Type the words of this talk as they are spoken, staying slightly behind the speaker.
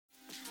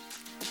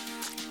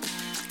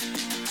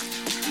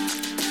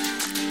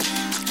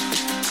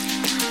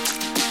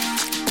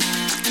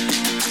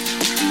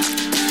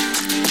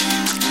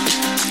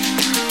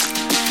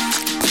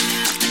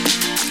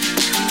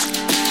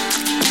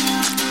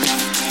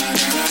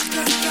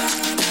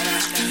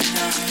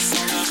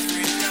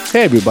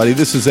Hey everybody,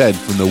 this is Ed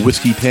from the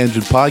Whiskey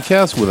Tangent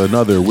Podcast with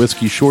another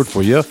whiskey short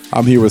for you.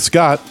 I'm here with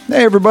Scott.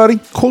 Hey everybody.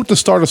 Quote to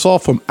start us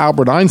off from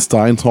Albert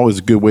Einstein. It's always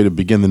a good way to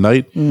begin the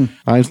night.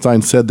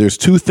 Einstein said there's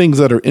two things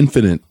that are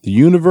infinite, the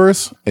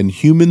universe and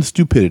human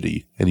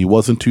stupidity. And he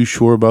wasn't too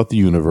sure about the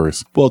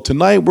universe. Well,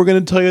 tonight we're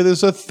going to tell you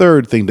there's a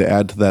third thing to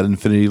add to that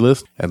infinity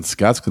list. And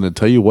Scott's going to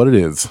tell you what it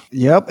is.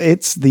 Yep,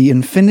 it's the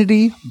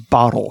infinity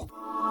bottle.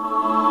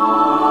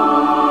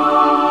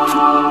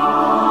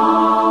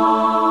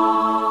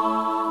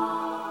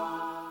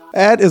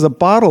 That is a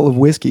bottle of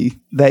whiskey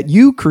that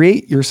you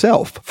create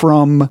yourself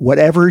from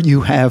whatever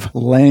you have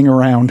laying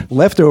around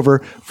left over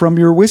from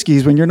your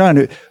whiskeys when you're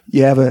done.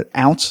 You have an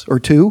ounce or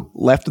two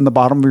left in the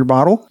bottom of your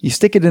bottle. You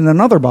stick it in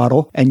another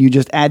bottle and you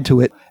just add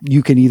to it.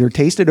 You can either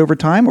taste it over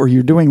time or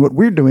you're doing what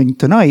we're doing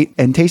tonight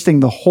and tasting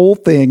the whole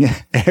thing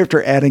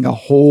after adding a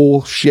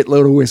whole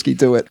shitload of whiskey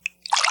to it.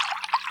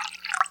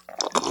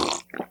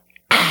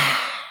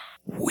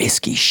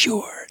 Whiskey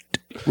short.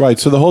 Right.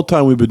 So the whole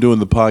time we've been doing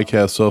the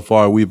podcast so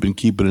far, we've been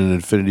keeping an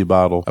infinity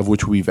bottle of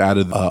which we've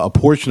added a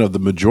portion of the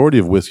majority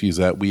of whiskeys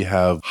that we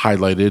have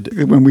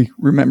highlighted. When we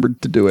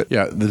remembered to do it.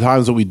 Yeah. The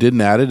times that we didn't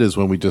add it is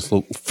when we just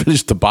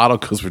finished the bottle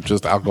because we're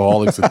just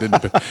alcoholics and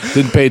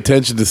didn't pay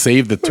attention to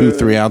save the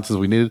 2-3 ounces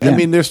we needed. Yeah. I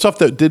mean, there's stuff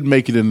that did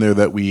make it in there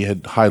that we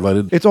had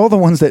highlighted. It's all the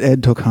ones that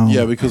Ed took home.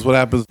 Yeah, because what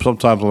happens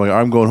sometimes, I'm like,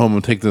 I'm going home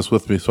and taking this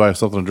with me so I have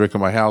something to drink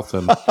in my house.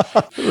 And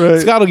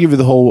right. Scott will give you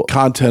the whole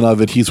content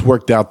of it. He's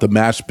worked out the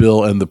mash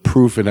bill and the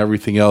proof and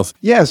everything else.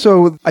 Yeah,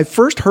 so I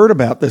first heard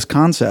about this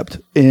concept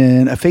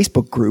in a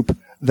Facebook group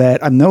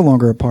that I'm no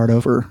longer a part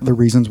of for the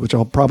reasons which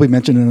I'll probably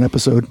mention in an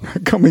episode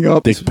coming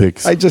up. Dick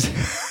pics. I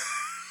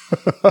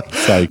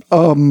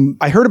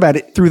heard about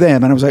it through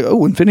them and I was like,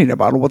 oh, infinity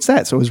bottle, what's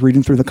that? So I was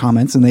reading through the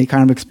comments and they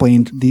kind of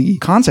explained the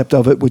concept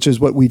of it, which is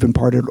what we've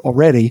imparted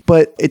already.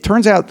 But it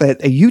turns out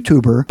that a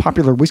YouTuber,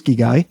 popular whiskey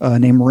guy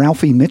named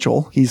Ralphie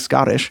Mitchell, he's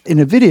Scottish, in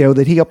a video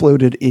that he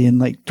uploaded in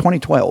like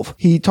 2012,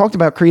 he talked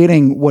about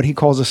creating what he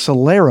calls a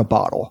Solera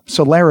bottle.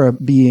 Solera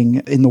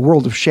being in the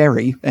world of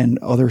sherry and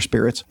other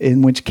spirits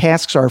in which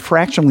casks are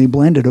fractionally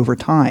blended over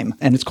time.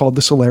 And it's called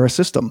the Solera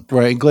system.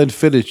 Right. And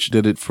Glenfiddich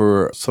did it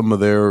for some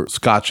of their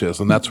scotches.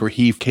 And that's where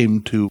he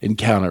came to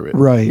encounter it.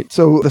 Right.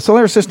 So the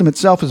Solera system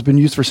itself has been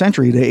used for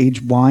centuries to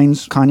age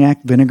wines,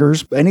 cognac,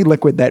 vinegars, any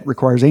liquid that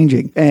requires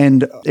aging.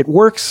 And it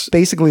works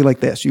basically like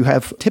this. You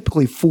have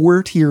typically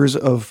 4 tiers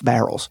of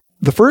barrels.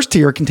 The first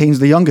tier contains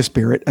the youngest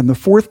spirit, and the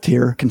fourth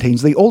tier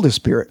contains the oldest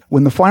spirit.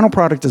 When the final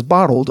product is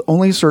bottled,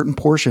 only a certain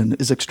portion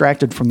is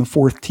extracted from the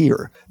fourth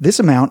tier. This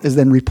amount is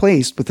then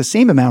replaced with the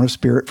same amount of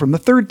spirit from the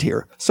third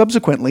tier.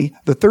 Subsequently,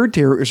 the third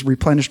tier is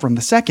replenished from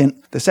the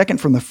second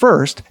from the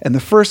first, and the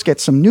first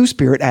gets some new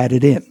spirit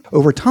added in.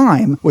 Over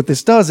time, what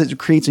this does is it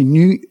creates a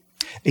new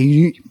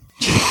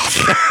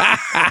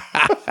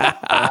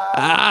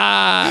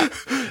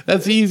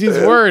That's the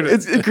easiest word.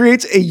 It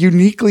creates a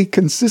uniquely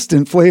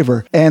consistent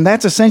flavor. And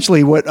that's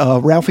essentially what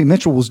Ralphie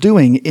Mitchell was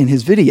doing in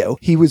his video.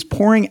 He was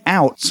pouring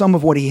out some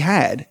of what he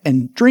had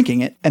and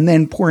drinking it and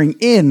then pouring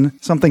in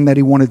something that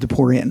he wanted to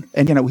pour in.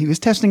 And, he was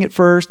testing it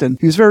first and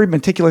he was very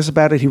meticulous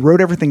about it. He wrote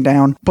everything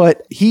down,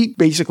 but he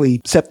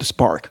basically set the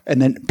spark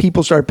and then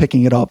people started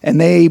picking it up and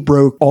they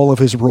broke all of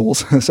his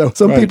rules. So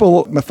some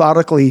people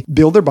methodically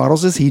build their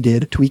bottles as he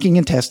did, tweaking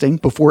and testing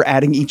before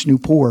adding each new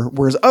pour,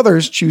 whereas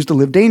others choose to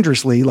live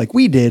dangerously like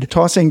we did,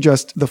 tossing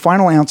just the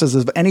final ounces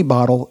of any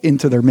bottle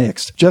into their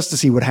mix just to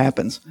see what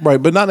happens.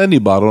 Right, but not any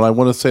bottle. And I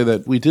want to say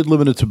that we did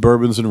limit it to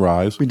bourbons and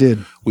ryes. We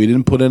did. We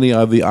didn't put any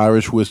of the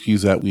Irish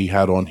whiskeys that we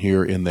had on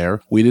here in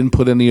there. We didn't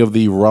put any of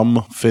the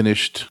rum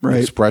finished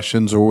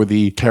expressions or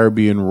the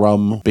Caribbean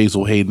rum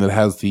Basil Hayden that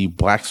has the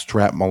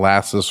blackstrap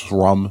molasses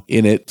rum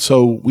in it.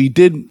 So we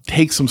did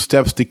take some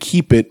steps to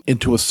keep it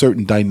into a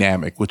certain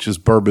dynamic, which is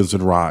bourbons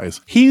and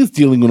ryes. He's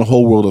dealing in a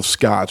whole world of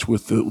Scotch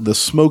with the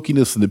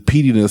smokiness and the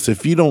peatiness.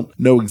 If you don't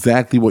know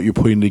exactly what you're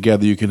putting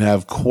together, you can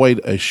have quite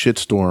a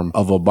shitstorm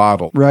of a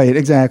bottle. Right,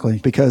 exactly.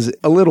 Because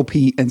a little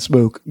peat and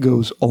smoke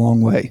goes a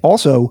long way.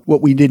 Also,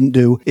 what we didn't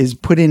do is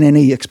put in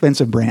any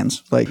expensive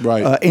brands like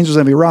Angel's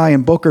Envy Rye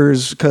and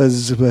Booker's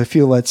because I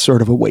feel that's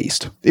sort of a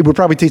waste. It would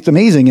probably taste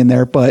amazing in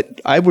there,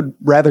 but I would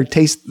rather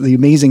taste the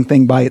amazing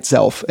thing by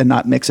itself and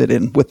not mix it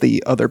in with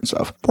the other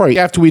stuff. Right.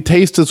 After we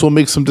taste this, we'll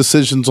make some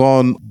decisions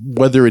on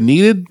whether it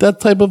needed that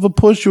type of a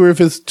push or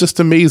if it's just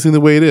amazing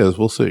the way it is.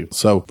 We'll see.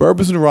 So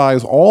bourbons and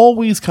ryes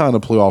always kind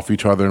of play off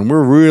each other, and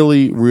we're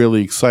really,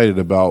 really excited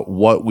about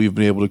what we've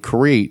been able to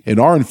create in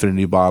our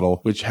infinity bottle,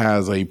 which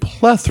has a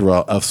plethora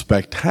of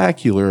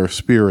spectacular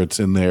spirits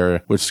in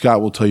there, which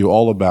Scott will tell you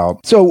all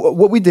about. So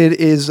what we did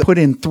is put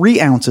in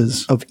 3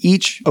 ounces of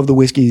each of the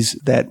whiskeys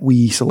that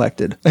we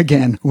selected,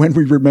 again, when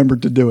we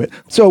remembered to do it.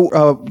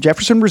 So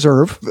Jefferson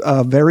Reserve,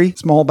 a very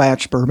small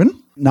batch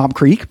bourbon, Knob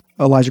Creek,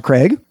 Elijah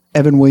Craig,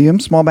 Evan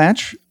Williams, small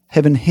batch,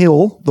 Heaven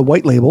Hill, the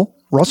white label,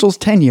 Russell's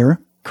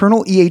 10-year,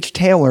 Colonel E.H.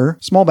 Taylor,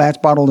 small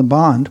batch bottled in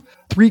bond,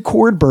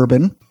 3-chord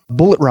bourbon,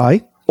 Bullet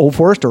Rye, Old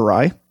Forester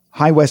Rye,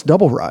 High West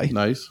Double Rye.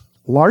 Nice.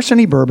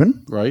 Larceny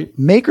Bourbon. Right.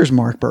 Maker's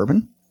Mark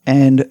Bourbon.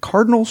 And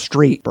Cardinal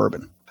Straight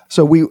Bourbon.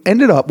 So we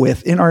ended up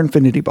with, in our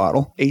infinity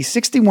bottle, a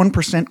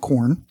 61%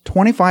 corn,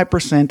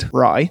 25%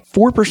 rye,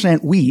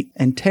 4% wheat,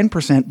 and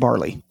 10%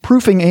 barley,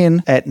 proofing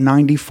in at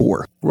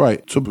 94.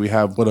 Right. So we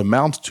have what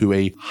amounts to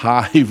a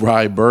high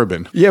rye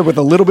bourbon. Yeah, with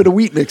a little bit of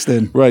wheat mixed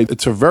in. Right.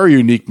 It's a very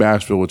unique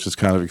mash bill, which is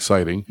kind of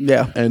exciting.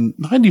 Yeah. And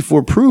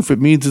 94 proof, it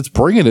means it's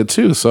bringing it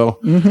too. So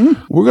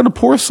we're going to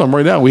pour some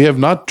right now. We have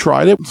not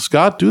tried it.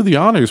 Scott, do the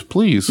honors,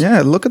 please.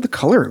 Yeah, look at the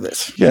color of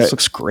this. Yeah. This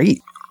looks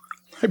great.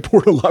 I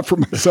poured a lot for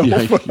myself.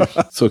 Yeah,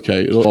 it's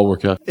okay. It'll all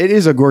work out. It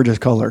is a gorgeous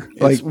color.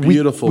 It's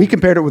beautiful. We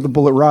compared it with the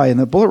Bullet Rye, and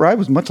the Bullet Rye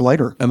was much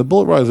lighter. And the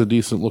Bullet Rye is a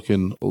decent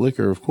looking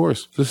liquor, of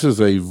course. This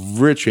is a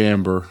rich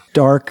amber.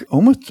 Dark,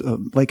 almost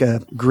like a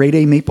grade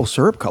A maple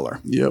syrup color.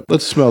 Yep.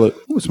 Let's smell it.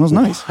 Ooh, it smells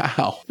nice.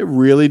 Wow. It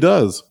really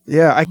does.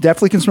 Yeah, I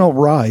definitely can smell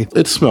rye.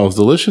 It smells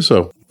delicious,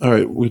 though. All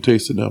right, we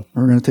taste it now.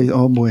 We're going to taste.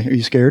 Oh boy, are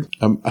you scared?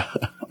 I'm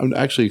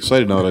actually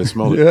excited now that I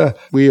smelled it. Yeah.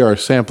 We are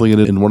sampling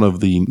it in one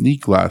of the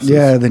neat glasses.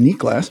 Yeah, the neat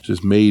glass. Which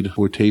is made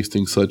for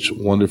tasting such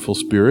wonderful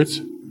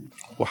spirits.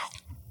 Wow.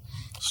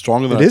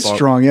 Stronger than It is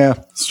strong, yeah.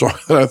 Stronger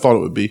than I thought it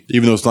would be,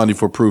 even though it's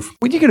 94 proof.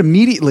 What you get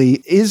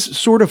immediately is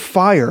sort of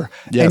fire.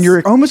 Yes. And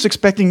you're almost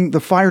expecting the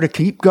fire to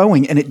keep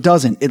going, and it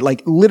doesn't. It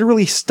like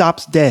literally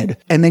stops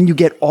dead. And then you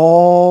get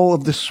all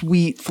of the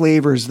sweet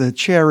flavors, the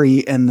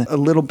cherry and a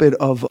little bit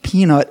of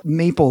peanut,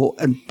 maple,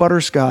 and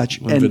butterscotch.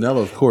 And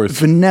vanilla, of course.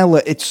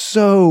 Vanilla. It's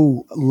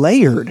so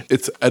layered.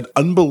 It's an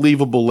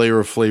unbelievable layer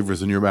of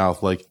flavors in your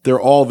mouth. Like,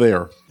 they're all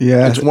there.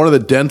 Yeah. It's one of the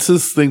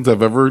densest things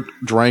I've ever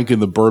drank in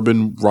the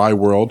bourbon rye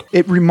world.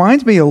 It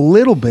reminds me a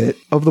little bit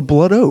of the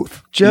Blood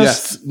Oath.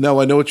 Yes. No,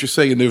 I know what you're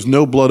saying. There's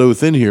no Blood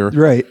Oath in here.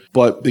 Right.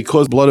 But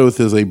because Blood Oath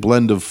is a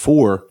blend of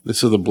 4,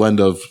 this is a blend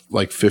of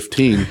like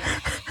 15.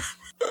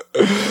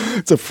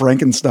 It's a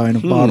Frankenstein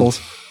of bottles.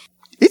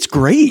 It's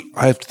great.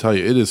 I have to tell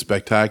you, it is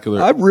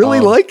spectacular. I really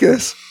like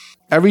this.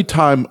 Every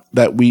time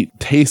that we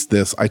taste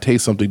this, I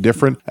taste something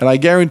different. And I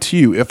guarantee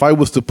you, if I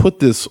was to put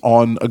this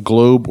on a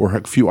globe or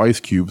a few ice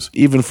cubes,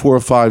 even 4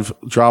 or 5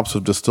 drops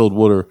of distilled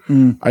water,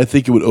 I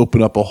think it would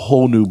open up a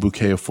whole new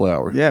bouquet of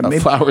flowers. Yeah, maybe.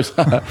 Flowers.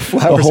 A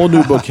whole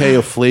new bouquet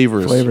of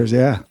flavors. Flavors,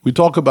 yeah. We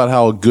talk about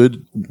how a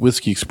good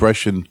whiskey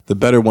expression, the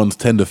better ones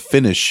tend to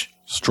finish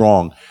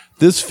strong.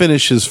 This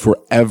finishes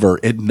forever.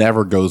 It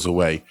never goes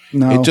away.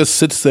 No. It just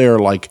sits there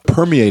like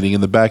permeating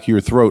in the back of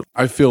your throat.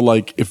 I feel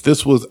like if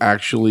this was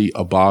actually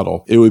a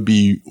bottle, it would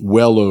be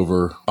well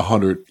over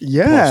 $100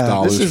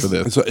 plus for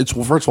this. So it's,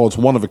 first of all, it's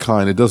one of a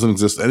kind. It doesn't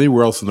exist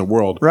anywhere else in the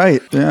world.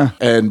 Right. Yeah.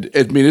 And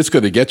I mean, it's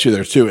going to get you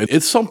there too. And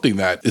it's something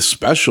that is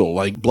special.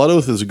 Like Blood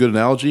Oath is a good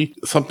analogy.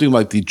 Something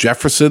like the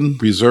Jefferson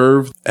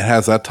Reserve, it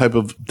has that type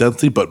of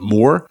density, but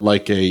more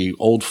like a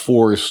Old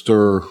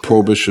Forester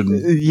Prohibition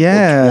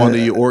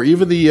 20, or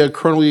even the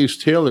Colonel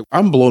H. Taylor.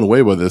 I'm blown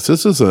away by this.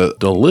 This is a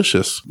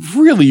delicious,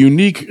 really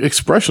unique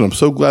expression. I'm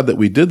so glad that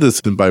we did this.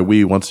 And by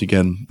we, once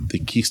again, the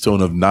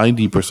keystone of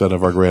 90%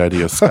 of our great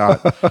idea,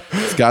 Scott.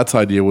 Scott's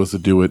idea was to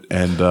do it.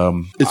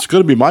 And it's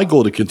going to be my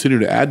goal to continue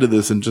to add to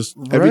this. And just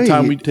every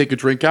time we take a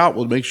drink out,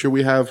 we'll make sure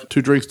we have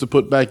 2 drinks to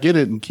put back in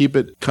it and keep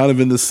it kind of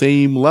in the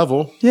same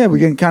level. Yeah,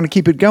 we can kind of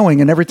keep it going.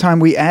 And every time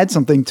we add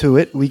something to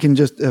it, we can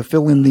just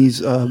fill in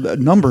these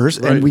numbers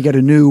and we get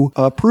a new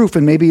proof.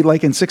 And maybe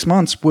like in 6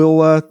 months,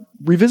 we'll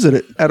revisit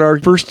it at our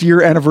first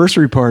year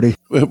anniversary party.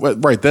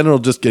 Right. Then it'll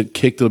just get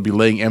kicked. It'll be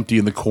laying empty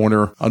in the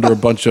corner under a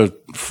bunch of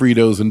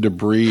Fritos and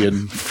debris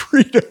and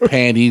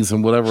panties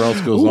and whatever else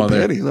goes on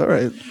panties. there. All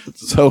right.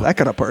 So that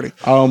kind of party.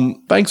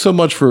 Thanks so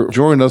much for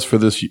joining us for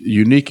this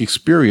unique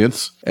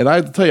experience. And I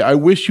have to tell you, I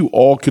wish you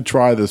all could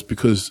try this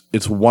because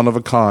it's one of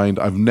a kind.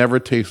 I've never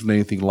tasted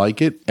anything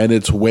like it. And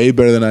it's way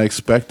better than I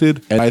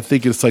expected. And I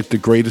think it's like the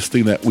greatest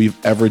thing that we've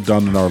ever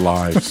done in our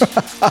lives.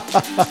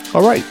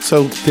 All right.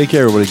 So take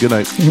care, everybody. Good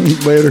night.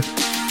 Later.